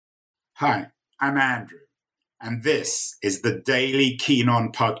Hi, I'm Andrew, and this is the Daily Keen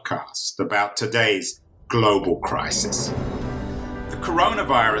On podcast about today's global crisis. The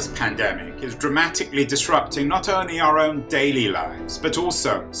coronavirus pandemic is dramatically disrupting not only our own daily lives, but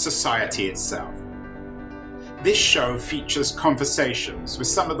also society itself. This show features conversations with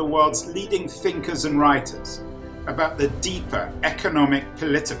some of the world's leading thinkers and writers about the deeper economic,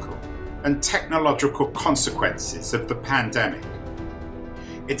 political, and technological consequences of the pandemic.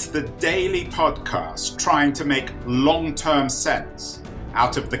 It's the daily podcast trying to make long-term sense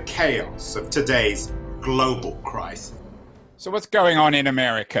out of the chaos of today's global crisis. So what's going on in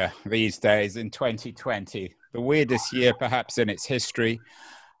America these days in 2020? The weirdest year perhaps in its history.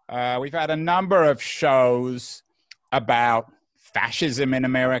 We've had a number of shows about fascism in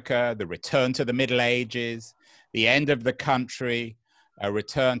America, the return to the Middle Ages, the end of the country, a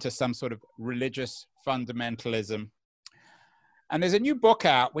return to some sort of religious fundamentalism. And there's a new book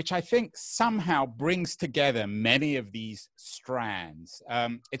out, which I think somehow brings together many of these strands.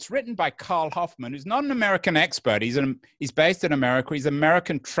 It's written by Carl Hoffman, who's not an American expert. He's based in America. He's an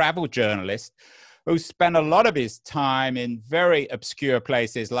American travel journalist who spent a lot of his time in very obscure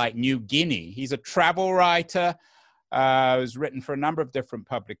places like New Guinea. He's a travel writer, who's written for a number of different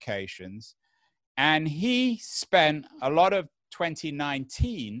publications. And he spent a lot of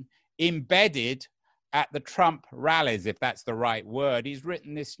 2019 embedded at the Trump rallies, if that's the right word. He's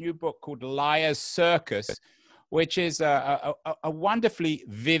written this new book called Liar's Circus, which is a wonderfully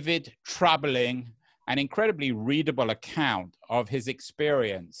vivid, troubling, and incredibly readable account of his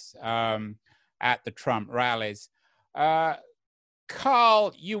experience at the Trump rallies.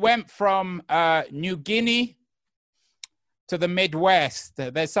 Carl, you went from New Guinea to the Midwest.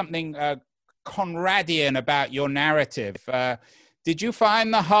 There's something Conradian about your narrative. Did you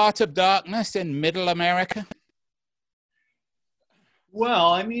find the heart of darkness in Middle America? Well,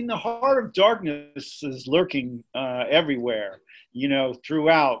 I mean, the heart of darkness is lurking everywhere,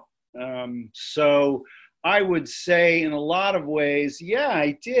 throughout. So I would say in a lot of ways, yeah,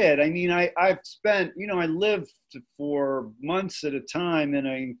 I did. I mean, I've spent, I lived for months at a time in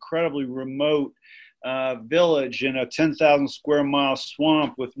an incredibly remote village in a 10,000 square mile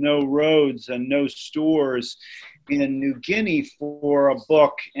swamp with no roads and no stores in New Guinea for a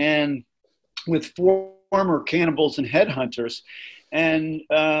book, and with former cannibals and headhunters. And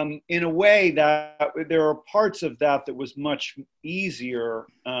in a way that there are parts of that was much easier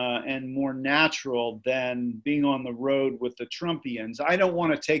and more natural than being on the road with the Trumpians. I don't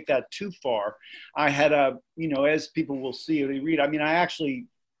want to take that too far. I had as people will see or they read, I mean, I actually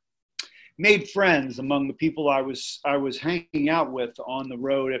made friends among the people I was hanging out with on the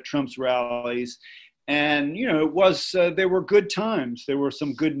road at Trump's rallies. And, it was, there were good times. There were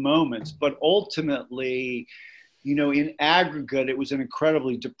some good moments, but ultimately, in aggregate, it was an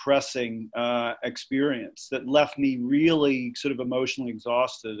incredibly depressing experience that left me really sort of emotionally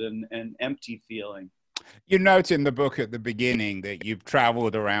exhausted and empty feeling. You note in the book at the beginning that you've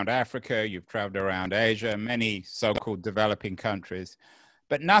traveled around Africa, you've traveled around Asia, many so-called developing countries,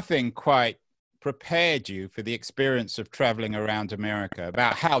 but nothing quite prepared you for the experience of traveling around America,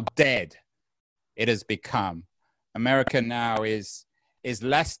 about how dead it has become. America now is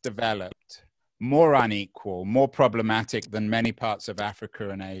less developed, more unequal, more problematic than many parts of Africa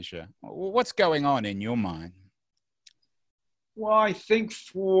and Asia. What's going on in your mind? Well, I think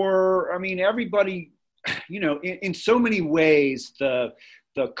everybody, in so many ways, the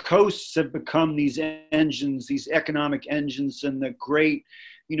coasts have become these engines, these economic engines, and the great,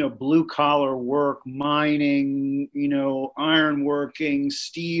 blue collar work, mining, ironworking,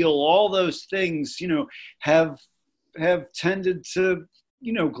 steel, all those things, have tended to,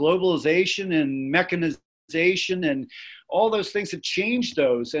 globalization and mechanization and all those things have changed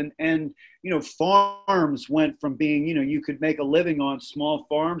those. And farms went from being, you could make a living on small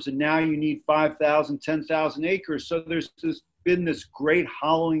farms, and now you need 5,000, 10,000 acres. So there's been this great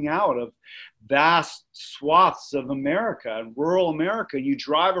hollowing out of vast swaths of America and rural America. You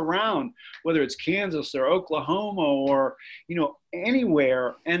drive around, whether it's Kansas or Oklahoma or,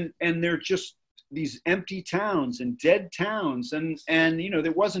 anywhere, and they're just these empty towns and dead towns. And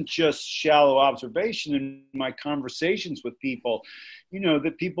there wasn't just shallow observation in my conversations with people, a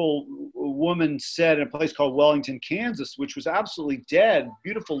woman said in a place called Wellington, Kansas, which was absolutely dead,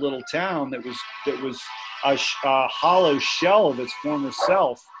 beautiful little town that was a hollow shell of its former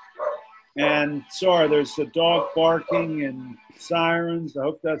self. And sorry, there's a dog barking and sirens. I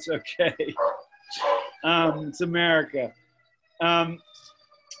hope that's okay. It's America.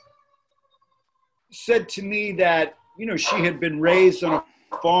 Said to me that, she had been raised on a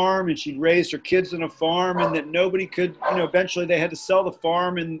farm and she'd raised her kids on a farm, and that nobody could, eventually they had to sell the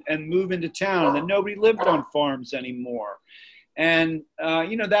farm and move into town, and that nobody lived on farms anymore. And,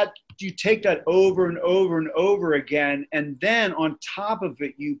 that you take that over and over and over again. And then on top of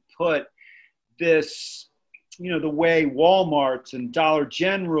it, you put this, the way Walmarts and Dollar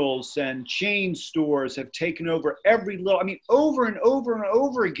Generals and chain stores have taken over every little, over and over and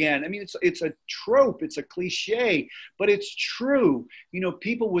over again. It's a trope, it's a cliche, but it's true.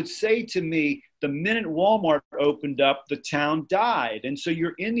 People would say to me, the minute Walmart opened up, the town died. And so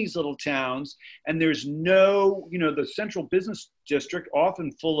you're in these little towns and there's no, the central business district,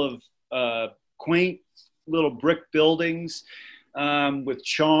 often full of quaint little brick buildings with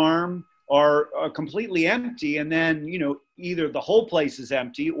charm, are completely empty. And then, either the whole place is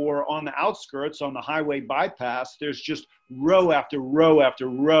empty, or on the outskirts, on the highway bypass, there's just row after row after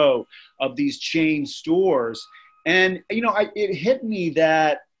row of these chain stores. And, it hit me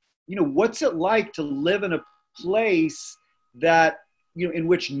that, what's it like to live in a place that, in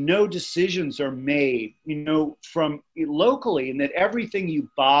which no decisions are made, from locally, and that everything you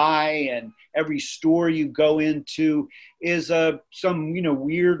buy and every store you go into is some,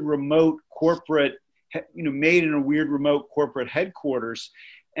 weird remote corporate, made in a weird remote corporate headquarters.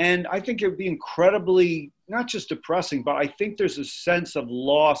 And I think it would be incredibly, not just depressing, but I think there's a sense of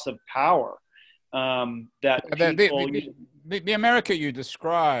loss of power that people... The America you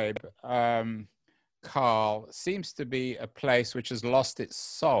describe, Carl, seems to be a place which has lost its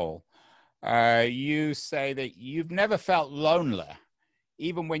soul. You say that you've never felt lonely.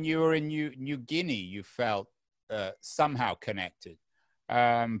 Even when you were in New Guinea, you felt somehow connected.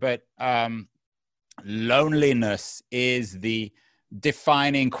 But loneliness is the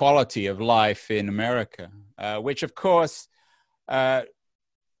defining quality of life in America, which, of course,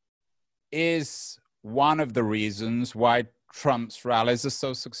 is one of the reasons why Trump's rallies are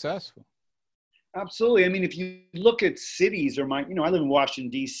so successful. Absolutely. If you look at cities, or I live in Washington,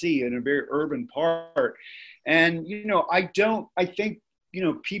 D.C., in a very urban part. And, I think,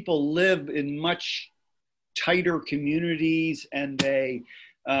 people live in much tighter communities, and they,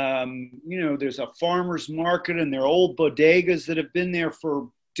 there's a farmer's market, and there are old bodegas that have been there for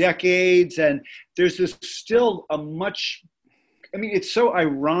decades. And there's still a much, it's so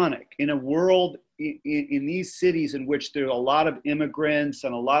ironic in a world in these cities in which there are a lot of immigrants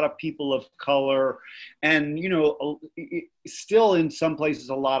and a lot of people of color, and still in some places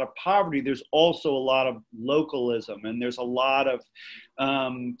a lot of poverty. There's also a lot of localism, and there's a lot of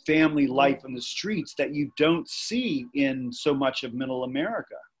family life in the streets that you don't see in so much of Middle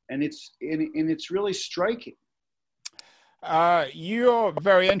America, and it's really striking. You're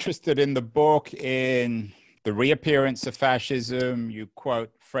very interested in the book in the reappearance of fascism. You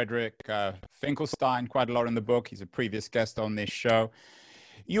quote Frederick Finkelstein quite a lot in the book. He's a previous guest on this show.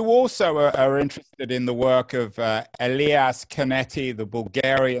 You also are interested in the work of Elias Canetti, the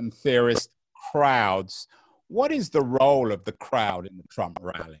Bulgarian theorist, crowds. What is the role of the crowd in the Trump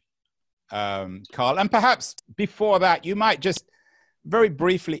rally, Carl? And perhaps before that, you might just very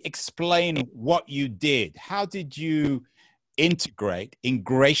briefly explain what you did. How did you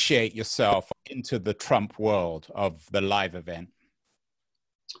ingratiate yourself into the Trump world of the live event?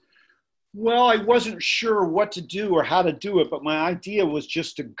 Well, I wasn't sure what to do or how to do it, but my idea was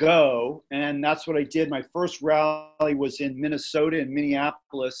just to go, and that's what I did. My first rally was in Minnesota, in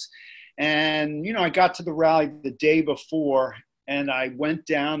Minneapolis, and I got to the rally the day before, and I went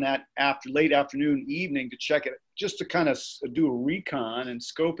down that late afternoon, evening to check it, just to kind of do a recon and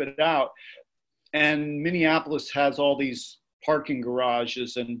scope it out. And Minneapolis has all these parking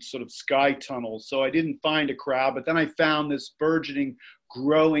garages and sort of sky tunnels, so I didn't find a crowd. But then I found this burgeoning,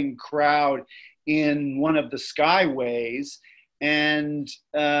 growing crowd in one of the skyways, and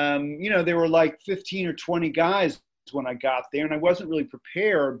there were like 15 or 20 guys when I got there, and I wasn't really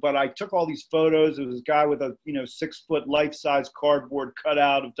prepared, but I took all these photos. There was a guy with a 6-foot life-size cardboard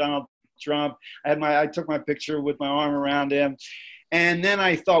cutout of Donald Trump. I took my picture with my arm around him. And then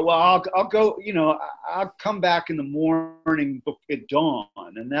I thought, well, I'll go, I'll come back in the morning at dawn,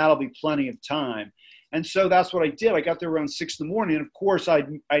 and that'll be plenty of time. And so that's what I did. I got there around 6 in the morning. And of course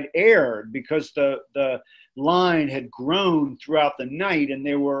I'd erred, because the line had grown throughout the night, and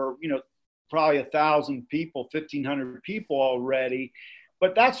there were, probably 1,000 people, 1,500 people already.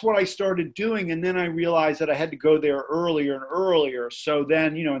 But that's what I started doing. And then I realized that I had to go there earlier and earlier. So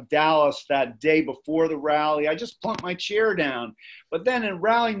then, in Dallas that day before the rally, I just plunked my chair down. But then in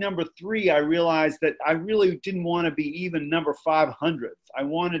rally number 3, I realized that I really didn't want to be even number 500th. I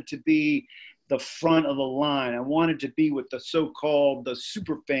wanted to be the front of the line. I wanted to be with the so-called the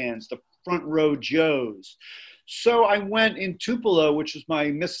super fans, the front row Joes. So I went in Tupelo, which was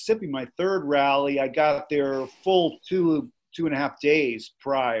my Mississippi, my third rally. I got there full 2.5 days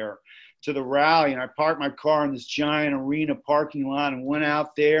prior to the rally, and I parked my car in this giant arena parking lot and went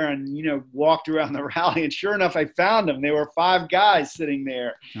out there and, you know, walked around the rally. And sure enough, I found them. There were 5 guys sitting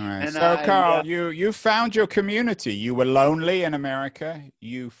there. All right. And So, Carl, you found your community. You were lonely in America.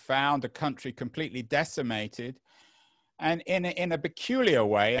 You found a country completely decimated. And in a peculiar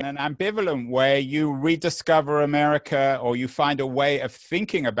way, in an ambivalent way, you rediscover America, or you find a way of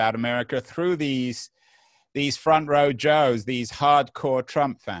thinking about America through these front row Joes, these hardcore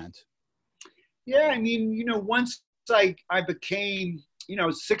Trump fans. Yeah, I mean, you know, once I became, you know,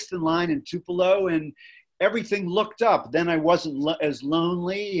 sixth in line in Tupelo, and everything looked up. Then I wasn't as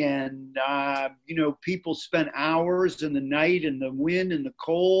lonely, and you know, people spent hours in the night and the wind and the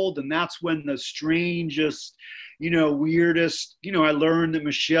cold, and that's when the strangest, you know, weirdest, you know, I learned that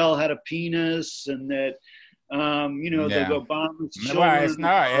Michelle had a penis, and that you know, the Obama's children.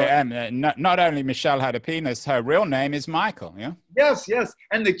 Well, not only Michelle had a penis, her real name is Michael. Yeah. Yes,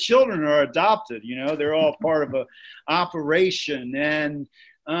 and the children are adopted. You know, they're all part of a operation, and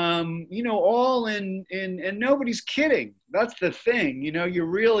you know, all in, and nobody's kidding. That's the thing. You know, you're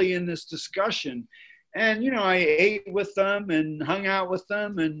really in this discussion. And, you know, I ate with them and hung out with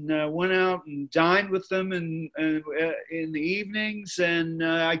them, and went out and dined with them in the evenings. And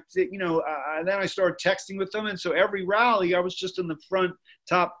then I started texting with them. And so every rally, I was just in the front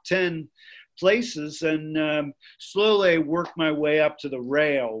top 10 places. And slowly I worked my way up to the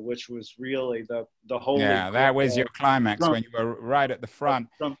rail, which was really the whole. Yeah, that was your climax, Trump, when you were right at the front.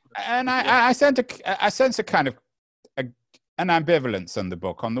 Trump, and I sense a kind of an ambivalence in the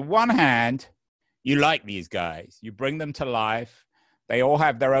book. On the one hand, you like these guys. You bring them to life. They all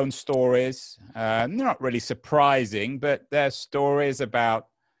have their own stories. They're not really surprising, but they're stories about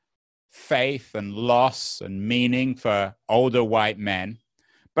faith and loss and meaning for older white men.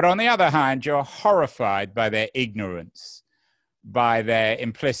 But on the other hand, you're horrified by their ignorance, by their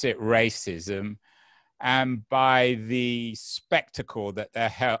implicit racism, and by the spectacle that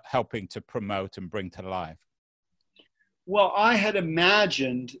they're helping to promote and bring to life. Well, I had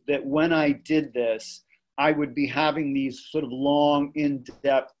imagined that when I did this, I would be having these sort of long,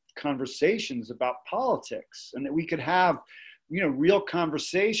 in-depth conversations about politics, and that we could have, you know, real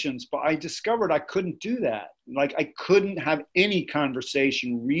conversations. But I discovered I couldn't do that. Like, I couldn't have any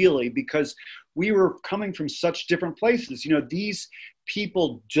conversation really, because we were coming from such different places. You know, these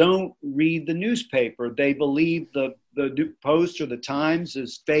people don't read the newspaper. They believe the Post or the Times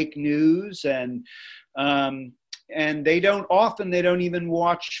is fake news, and they don't even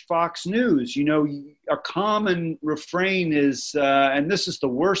watch Fox News. You know, a common refrain is, and this is the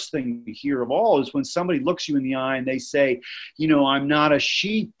worst thing to hear of all, is when somebody looks you in the eye and they say, you know, I'm not a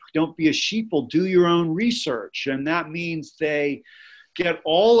sheep. Don't be a sheeple. Do your own research. And that means they get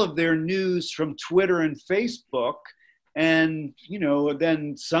all of their news from Twitter and Facebook, and, you know,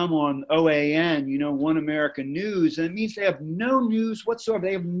 then some on OAN, you know, One American News. And it means they have no news whatsoever.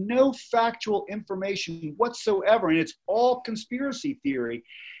 They have no factual information whatsoever. And it's all conspiracy theory.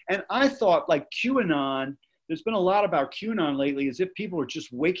 And I thought, like, QAnon, there's been a lot about QAnon lately, as if people are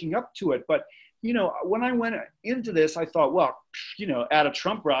just waking up to it. But, you know, when I went into this, I thought, well, you know, at a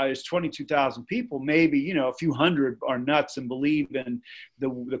Trump rally, there's 22,000 people. Maybe, you know, a few hundred are nuts and believe in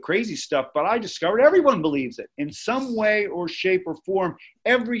the crazy stuff. But I discovered everyone believes it in some way or shape or form.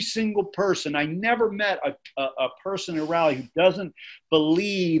 Every single person. I never met a person at a rally who doesn't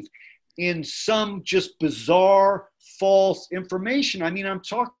believe in some just bizarre, false information. I mean, I'm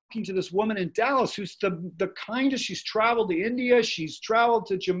talking to this woman in Dallas who's the kindest. She's traveled to India. She's traveled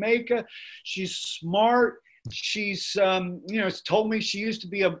to Jamaica. She's smart. She's, you know, told me she used to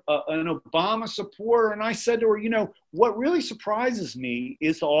be an Obama supporter. And I said to her, you know, what really surprises me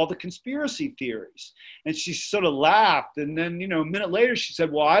is all the conspiracy theories. And she sort of laughed. And then, you know, a minute later, she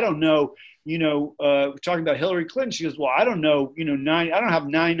said, well, I don't know, you know, we're talking about Hillary Clinton. She goes, well, I don't know, you know, I don't have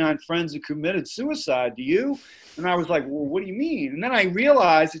 99 friends who committed suicide. Do you? And I was like, well, what do you mean? And then I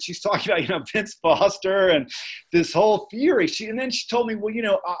realized that she's talking about, you know, Vince Foster and this whole theory. And then she told me, well, you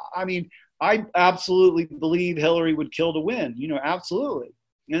know, I mean, I absolutely believe Hillary would kill to win, you know, absolutely.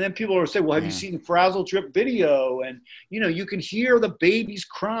 And then people will say, well, have you seen the Frazzle Drip video? And, you know, you can hear the babies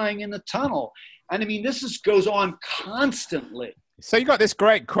crying in the tunnel. And I mean, this goes on constantly. So you got this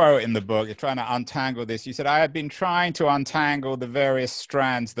great quote in the book. You're trying to untangle this. You said, I have been trying to untangle the various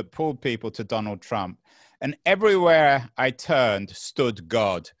strands that pulled people to Donald Trump. And everywhere I turned stood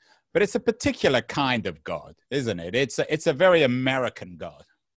God. But it's a particular kind of God, isn't it? It's a very American God.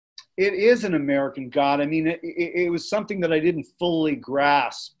 It is an American God. I mean, it was something that I didn't fully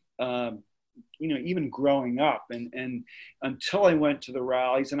grasp even growing up, and until I went to the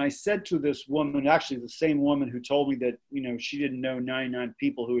rallies. And I said to this woman, actually the same woman who told me that, she didn't know 99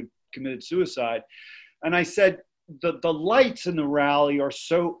 people who had committed suicide. And I said, the lights in the rally are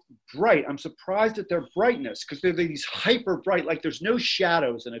so bright. I'm surprised at their brightness, because they're these hyper bright, like there's no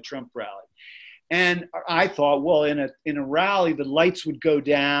shadows in a Trump rally. And I thought, well, in a rally, the lights would go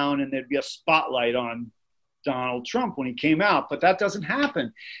down and there'd be a spotlight on Donald Trump when he came out, but that doesn't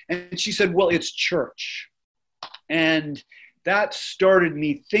happen. And she said, well, it's church. And that started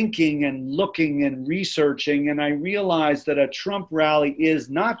me thinking and looking and researching. And I realized that a Trump rally is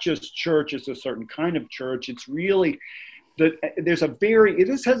not just church, it's a certain kind of church. It's really that there's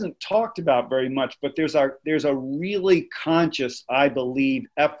this hasn't talked about very much, but there's a really conscious, I believe,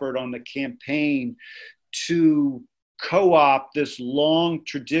 effort on the campaign to co-opt this long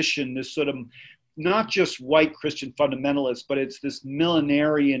tradition, this sort of not just white Christian fundamentalists, but it's this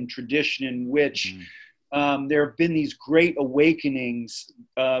millenarian tradition in which there have been these great awakenings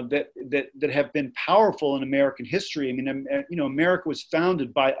that have been powerful in American history. I mean, America was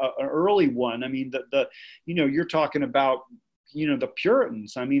founded by an early one. I mean, you're talking about, the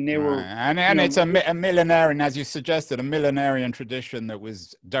Puritans. I mean, they were, and it's a millenarian, as you suggested, a millenarian tradition that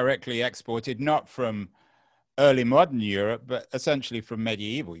was directly exported not from early modern Europe, but essentially from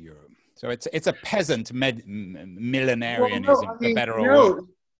medieval Europe. So it's a peasant millenarianism, well, no, for better or worse.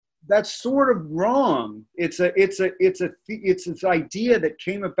 That's sort of wrong. It's this idea that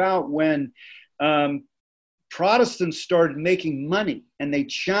came about when Protestants started making money, and they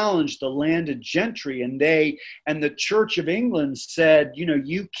challenged the landed gentry, and the Church of England said,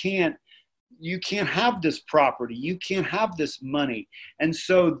 you can't have this property, you can't have this money. And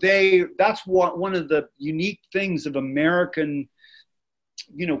so that's one of the unique things of American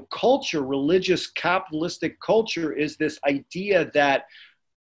culture, religious capitalistic culture, is this idea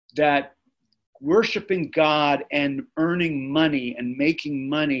that worshiping God and earning money and making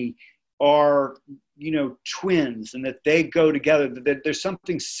money are, twins, and that they go together, that there's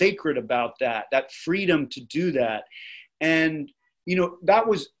something sacred about that freedom to do that. And, that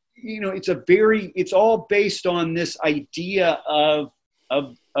was, it's all based on this idea of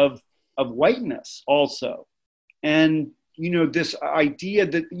whiteness also. And, this idea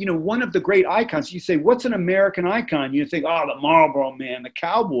that, one of the great icons, you say, what's an American icon? You think, the Marlboro Man, the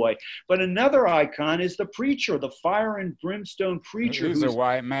cowboy. But another icon is the preacher, the fire and brimstone preacher. Who's a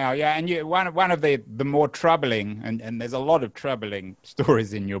white male, yeah. And one of the more troubling, and there's a lot of troubling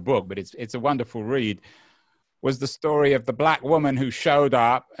stories in your book, but it's a wonderful read, was the story of the black woman who showed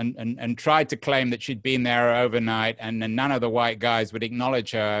up and tried to claim that she'd been there overnight, and then none of the white guys would acknowledge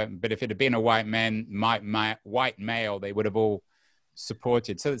her. But if it had been a white white male, they would have all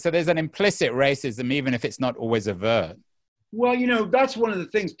supported. So there's an implicit racism, even if it's not always overt. Well, that's one of the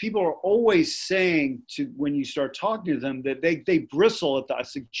things people are always saying when you start talking to them, that they bristle at the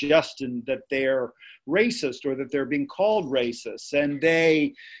suggestion that they're racist or that they're being called racist. And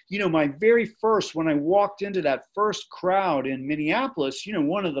my very first, when I walked into that first crowd in Minneapolis,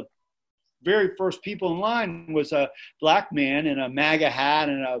 one of the very first people in line was a black man in a MAGA hat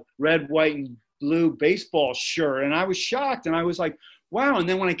and a red, white, and blue baseball shirt. And I was shocked, and I was like, wow. And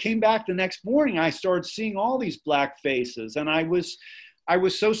then when I came back the next morning, I started seeing all these black faces, and I was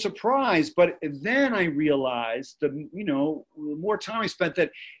so surprised. But then I realized the more time I spent, that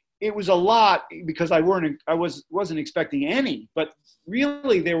it was a lot, because I wasn't expecting any, but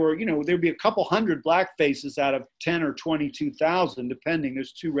really there were, there'd be a couple hundred black faces out of 10 or 22,000, depending.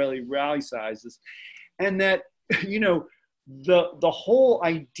 There's two rally sizes. And that, the whole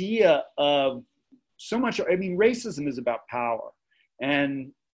idea of so much, racism is about power.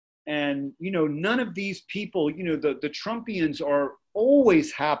 And none of these people, the Trumpians are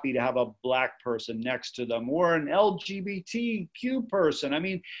always happy to have a black person next to them, or an LGBTQ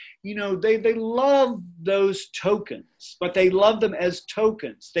person. They love those tokens, but they love them as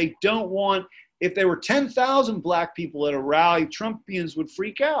tokens. They don't want, if there were 10,000 black people at a rally, Trumpians would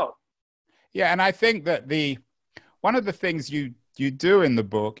freak out. Yeah, and I think that one of the things you do in the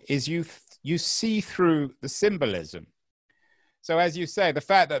book is you see through the symbolism. So as you say, the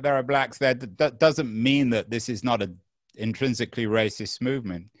fact that there are blacks there doesn't mean that this is not an intrinsically racist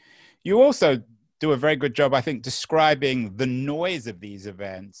movement. You also do a very good job, I think, describing the noise of these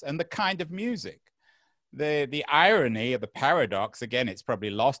events and the kind of music. The irony or the paradox, again, it's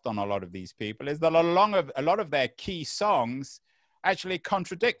probably lost on a lot of these people, is that a lot of their key songs actually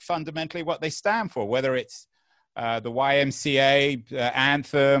contradict fundamentally what they stand for, whether it's the YMCA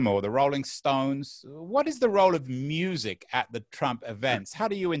anthem or the Rolling Stones. What is the role of music at the Trump events? How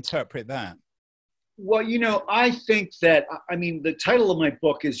do you interpret that? Well, I think that, I mean, the title of my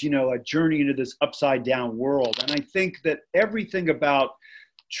book is, A Journey into this Upside Down World. And I think that everything about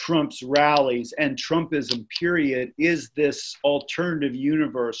Trump's rallies and Trumpism, period, is this alternative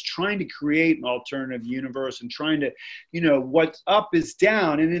universe, trying to create an alternative universe and trying to, what's up is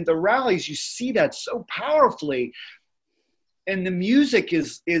down. And in the rallies, you see that so powerfully. And the music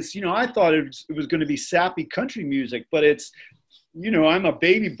is I thought it was going to be sappy country music, but it's, I'm a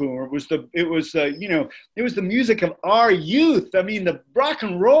baby boomer. It was the music of our youth. I mean, the rock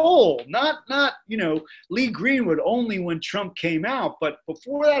and roll, not Lee Greenwood only when Trump came out, but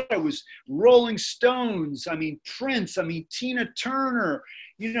before that it was Rolling Stones. I mean, Prince. I mean, Tina Turner.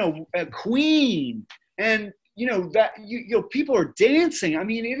 Queen, and that people are dancing. I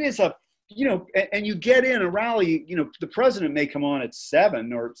mean, it is a and you get in a rally. The president may come on at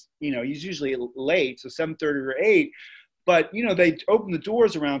 7, or he's usually late, so 7:30 or 8. But, they open the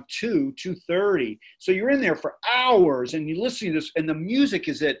doors around 2:30. So you're in there for hours and you listen to this, and the music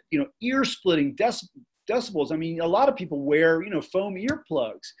is at, ear-splitting decibels. I mean, a lot of people wear, foam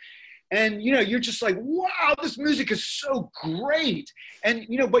earplugs. And, you're just like, wow, this music is so great. And,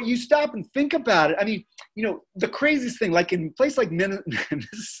 but you stop and think about it. I mean, the craziest thing, like in a place like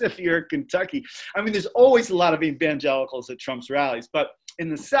Mississippi or Kentucky, I mean, there's always a lot of evangelicals at Trump's rallies. But in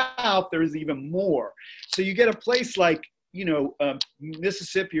the South, there is even more. So you get a place like,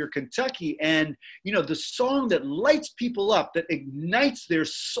 Mississippi or Kentucky, and, the song that lights people up, that ignites their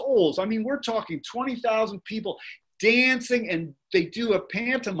souls. I mean, we're talking 20,000 people dancing, and they do a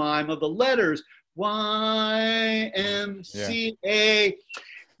pantomime of the letters YMCA.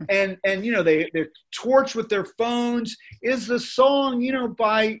 And they're torched with their phones. Is the song,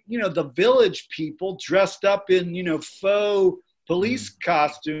 by, the Village people dressed up in, faux police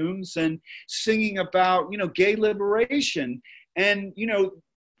costumes and singing about, gay liberation. And,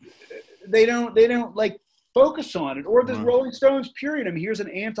 they don't like focus on it. Or the Rolling Stones, period. I mean, here's an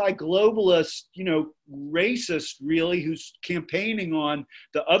anti-globalist, racist, really, who's campaigning on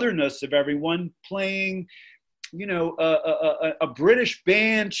the otherness of everyone, playing, a British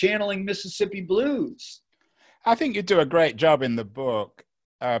band channeling Mississippi blues. I think you do a great job in the book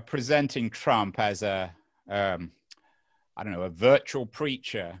presenting Trump as a virtual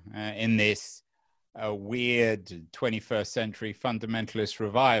preacher in this weird 21st century fundamentalist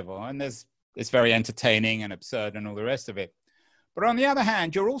revival. And it's very entertaining and absurd and all the rest of it. But on the other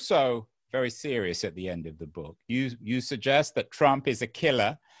hand, you're also very serious at the end of the book. You suggest that Trump is a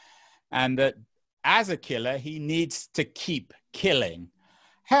killer, and that as a killer, he needs to keep killing.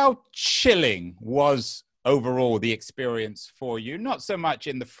 How chilling was overall the experience for you? Not so much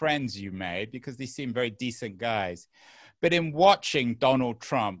in the friends you made, because they seem very decent guys, but in watching Donald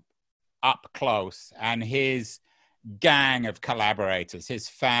Trump up close and his gang of collaborators, his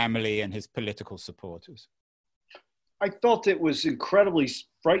family and his political supporters. I felt it was incredibly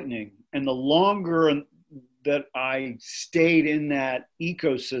frightening. And the longer that I stayed in that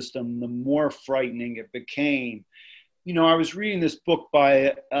ecosystem, the more frightening it became. I was reading this book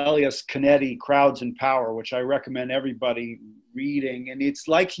by Elias Canetti, Crowds and Power, which I recommend everybody reading. And it's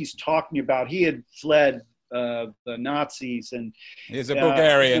like he's talking about, he had fled the Nazis, and he's a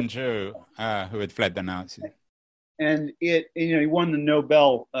Bulgarian Jew who had fled the Nazis. And he won the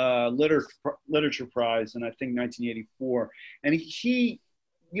Nobel Literature Prize in, I think, 1984. And he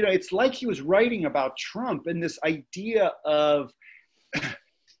it's like he was writing about Trump and this idea of,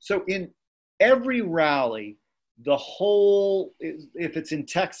 so in every rally, the whole, if it's in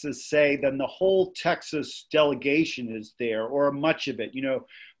Texas, say, then the whole Texas delegation is there, or much of it.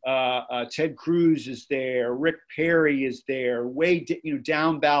 Ted Cruz is there, Rick Perry is there,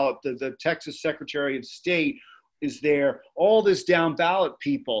 down ballot, the Texas Secretary of State is there, all this down ballot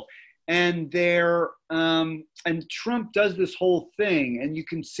people. And and Trump does this whole thing. And you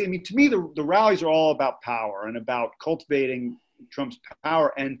can see, I mean, to me, the rallies are all about power and about cultivating Trump's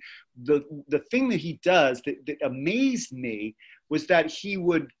power. And the thing that he does that amazed me was that he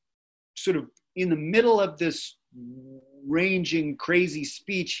would sort of, in the middle of this ranging crazy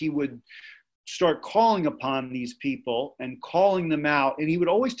speech, he would start calling upon these people and calling them out. And he would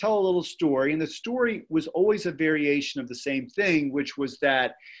always tell a little story. And the story was always a variation of the same thing, which was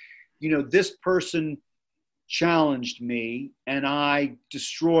that, this person challenged me and I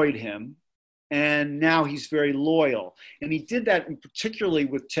destroyed him. And now he's very loyal. And he did that particularly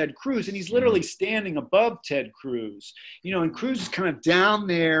with Ted Cruz. And he's literally standing above Ted Cruz. And Cruz is kind of down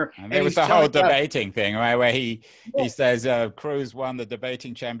there. And there was the whole debating thing, right? Where he says, Cruz won the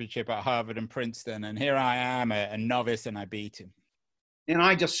debating championship at Harvard and Princeton. And here I am, a novice, and I beat him. And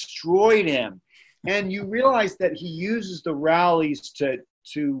I destroyed him. And you realize that he uses the rallies to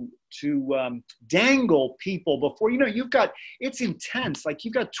dangle people before, it's intense. Like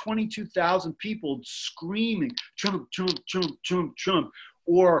you've got 22,000 people screaming, Trump, Trump, Trump, Trump, Trump.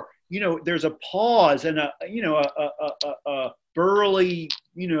 Or, there's a pause and a burly,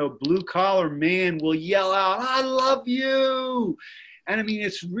 blue collar man will yell out, I love you. And I mean,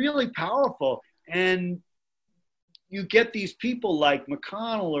 it's really powerful. And you get these people like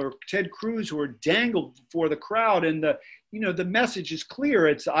McConnell or Ted Cruz who are dangled before the crowd, and the message is clear.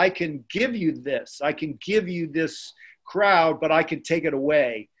 It's, I can give you this. I can give you this crowd, but I can take it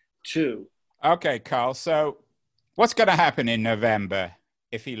away too. Okay, Carl. So what's going to happen in November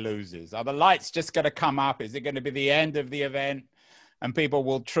if he loses? Are the lights just going to come up? Is it going to be the end of the event and people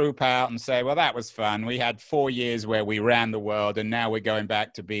will troop out and say, well, that was fun. We had 4 years where we ran the world and now we're going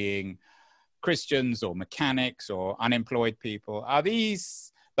back to being Christians or mechanics or unemployed people? Are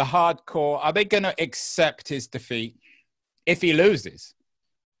these the hardcore? Are they going to accept his defeat if he loses?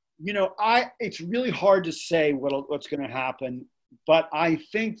 It's really hard to say what's going to happen, but I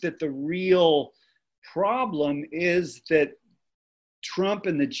think that the real problem is that Trump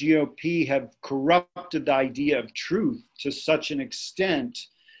and the GOP have corrupted the idea of truth to such an extent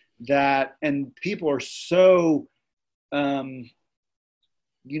that, and people are so drawn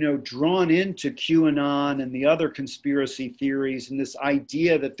into QAnon and the other conspiracy theories and this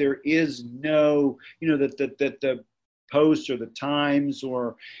idea that there is no, that the Post or the Times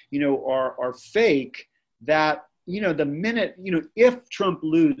or, are fake, that, the minute, if Trump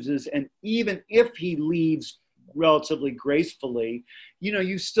loses and even if he leaves relatively gracefully,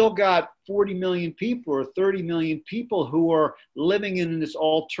 you've still got 40 million people or 30 million people who are living in this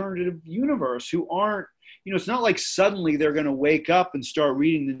alternative universe who aren't, it's not like suddenly they're going to wake up and start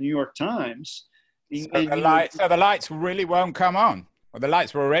reading the New York Times. So the lights really won't come on, or the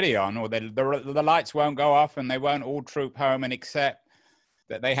lights were already on, or the lights won't go off and they won't all troop home and accept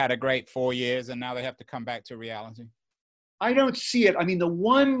that they had a great 4 years and now they have to come back to reality. I don't see it. I mean, the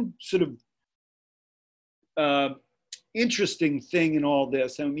one sort of interesting thing in all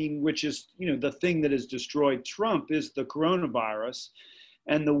this, which is, the thing that has destroyed Trump, is the coronavirus.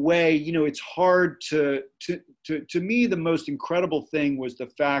 And the way, it's hard to me, the most incredible thing was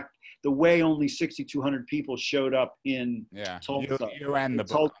the way only 6,200 people showed up in Tulsa. You and the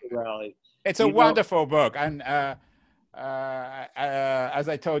Tulsa book. rally. It's a wonderful book. And as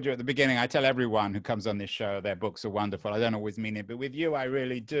I told you at the beginning, I tell everyone who comes on this show, their books are wonderful. I don't always mean it, but with you, I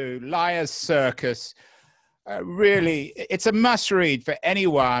really do. Liar's Circus, really, it's a must read for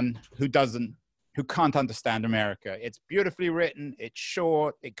anyone who can't understand America. It's beautifully written, it's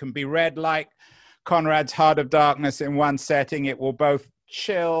short, it can be read like Conrad's Heart of Darkness in one setting. It will both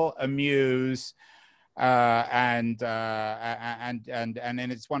chill, amuse, and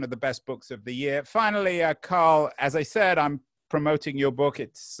it's one of the best books of the year. Finally, Carl, as I said, I'm promoting your book.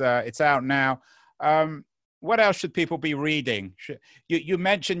 It's out now. What else should people be reading? You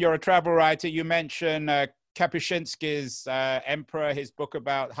mentioned you're a travel writer. You mentioned Kapuscinski's Emperor, his book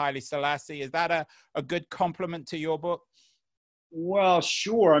about Haile Selassie. Is that a good compliment to your book? Well,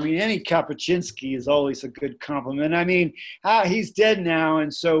 sure. Any Kapuscinski is always a good compliment. He's dead now,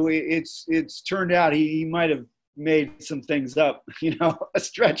 and so it's turned out he might have made some things up,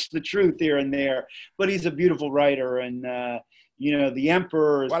 stretched the truth here and there. But he's a beautiful writer, and the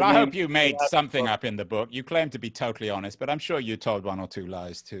Emperor. Well, I hope you made something up in the book. You claim to be totally honest, but I'm sure you told one or two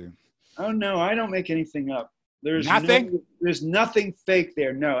lies too. Oh, no, I don't make anything up. There's nothing? There's nothing fake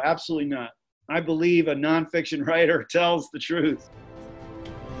there. No, absolutely not. I believe a nonfiction writer tells the truth.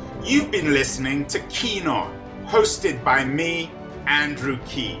 You've been listening to Keen On, hosted by me, Andrew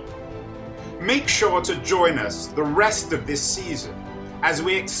Keen. Make sure to join us the rest of this season as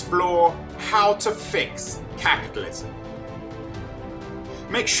we explore how to fix capitalism.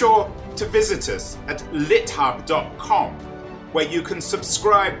 Make sure to visit us at lithub.com, where you can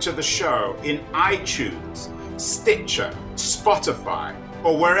subscribe to the show in iTunes, Stitcher, Spotify,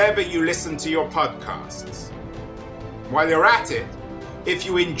 or wherever you listen to your podcasts. While you're at it, if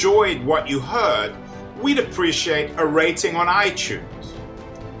you enjoyed what you heard, we'd appreciate a rating on iTunes.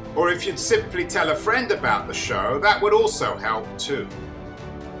 Or if you'd simply tell a friend about the show, that would also help too.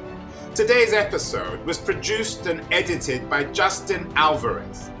 Today's episode was produced and edited by Justin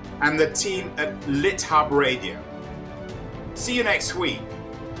Alvarez and the team at LitHub Radio. See you next week,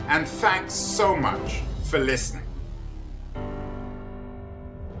 and thanks so much for listening.